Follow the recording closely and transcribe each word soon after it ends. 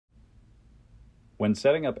When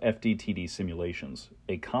setting up FDTD simulations,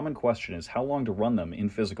 a common question is how long to run them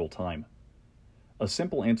in physical time. A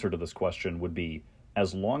simple answer to this question would be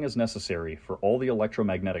as long as necessary for all the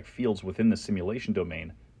electromagnetic fields within the simulation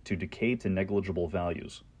domain to decay to negligible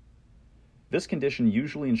values. This condition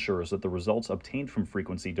usually ensures that the results obtained from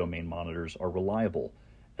frequency domain monitors are reliable,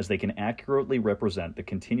 as they can accurately represent the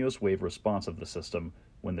continuous wave response of the system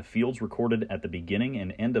when the fields recorded at the beginning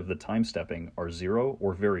and end of the time stepping are zero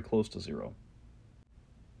or very close to zero.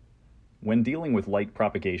 When dealing with light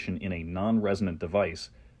propagation in a non-resonant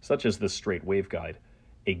device, such as this straight waveguide,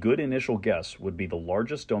 a good initial guess would be the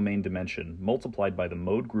largest domain dimension multiplied by the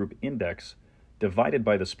mode group index divided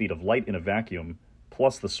by the speed of light in a vacuum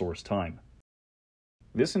plus the source time.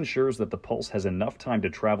 This ensures that the pulse has enough time to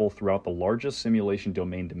travel throughout the largest simulation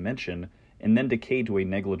domain dimension and then decay to a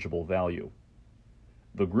negligible value.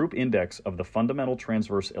 The group index of the fundamental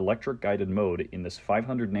transverse electric guided mode in this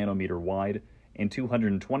 500 nanometer wide and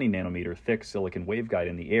 220 nanometer thick silicon waveguide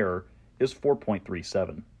in the air is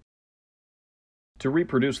 4.37. To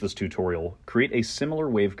reproduce this tutorial, create a similar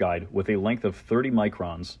waveguide with a length of 30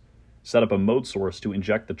 microns, set up a mode source to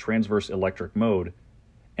inject the transverse electric mode,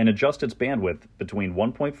 and adjust its bandwidth between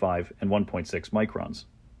 1.5 and 1.6 microns.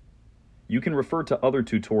 You can refer to other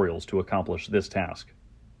tutorials to accomplish this task.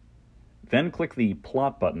 Then click the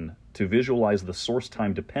Plot button to visualize the source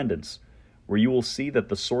time dependence, where you will see that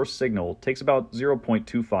the source signal takes about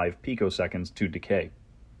 0.25 picoseconds to decay.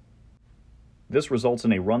 This results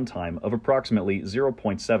in a runtime of approximately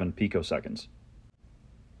 0.7 picoseconds.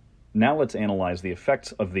 Now let's analyze the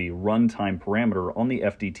effects of the runtime parameter on the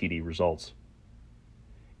FDTD results.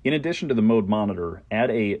 In addition to the mode monitor, add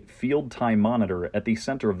a FieldTimeMonitor at the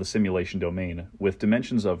center of the simulation domain with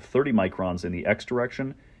dimensions of 30 microns in the X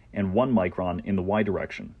direction and 1 micron in the Y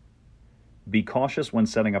direction. Be cautious when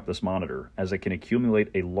setting up this monitor, as it can accumulate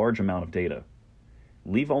a large amount of data.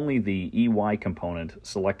 Leave only the EY component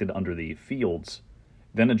selected under the Fields,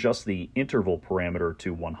 then adjust the interval parameter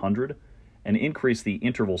to 100, and increase the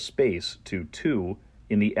interval space to 2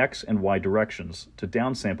 in the X and Y directions to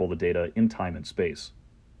downsample the data in time and space.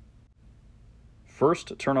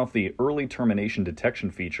 First, turn off the early termination detection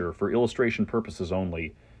feature for illustration purposes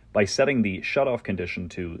only by setting the shutoff condition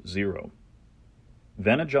to 0.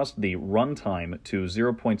 Then adjust the runtime to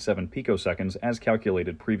 0.7 picoseconds as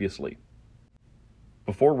calculated previously.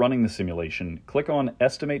 Before running the simulation, click on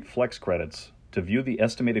Estimate Flex Credits to view the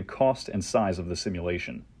estimated cost and size of the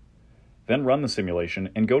simulation. Then run the simulation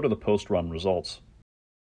and go to the post-run results.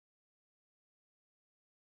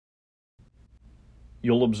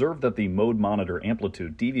 You'll observe that the mode monitor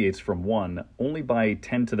amplitude deviates from 1 only by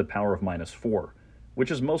 10 to the power of minus 4, which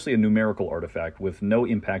is mostly a numerical artifact with no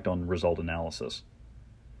impact on result analysis.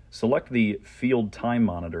 Select the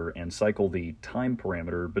FieldTimeMonitor and cycle the time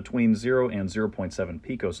parameter between 0 and 0.7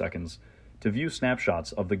 picoseconds to view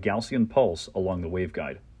snapshots of the Gaussian pulse along the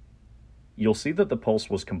waveguide. You'll see that the pulse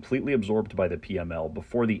was completely absorbed by the PML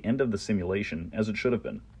before the end of the simulation, as it should have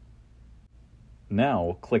been.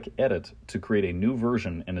 Now, click Edit to create a new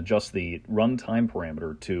version and adjust the runtime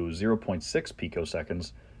parameter to 0.6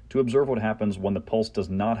 picoseconds to observe what happens when the pulse does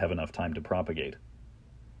not have enough time to propagate.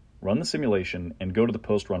 Run the simulation and go to the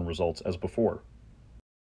post-run results as before.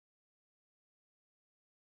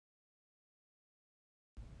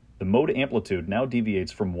 The mode amplitude now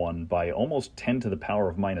deviates from 1 by almost 10 to the power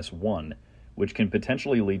of minus 1, which can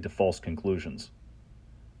potentially lead to false conclusions.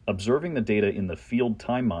 Observing the data in the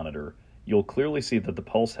FieldTimeMonitor, you'll clearly see that the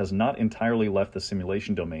pulse has not entirely left the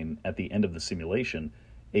simulation domain at the end of the simulation,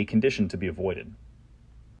 a condition to be avoided.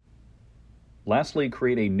 Lastly,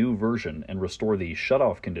 create a new version and restore the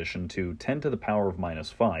shutoff condition to 10 to the power of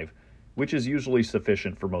minus 5, which is usually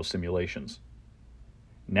sufficient for most simulations.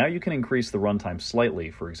 Now you can increase the runtime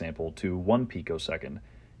slightly, for example, to 1 picosecond,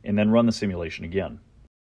 and then run the simulation again.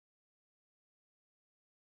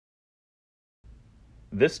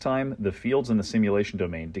 This time, the fields in the simulation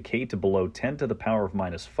domain decay to below 10 to the power of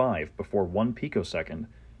minus 5 before 1 picosecond,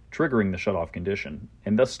 triggering the shutoff condition,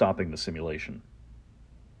 and thus stopping the simulation.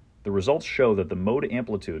 The results show that the mode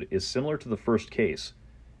amplitude is similar to the first case,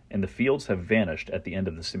 and the fields have vanished at the end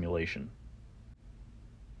of the simulation.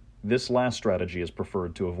 This last strategy is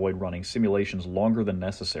preferred to avoid running simulations longer than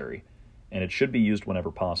necessary, and it should be used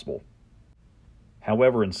whenever possible.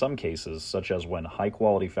 However, in some cases, such as when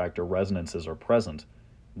high-quality factor resonances are present,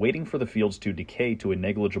 waiting for the fields to decay to a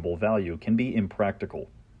negligible value can be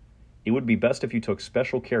impractical. It would be best if you took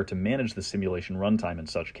special care to manage the simulation runtime in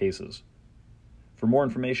such cases. For more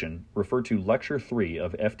information, refer to Lecture 3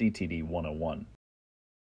 of FDTD 101.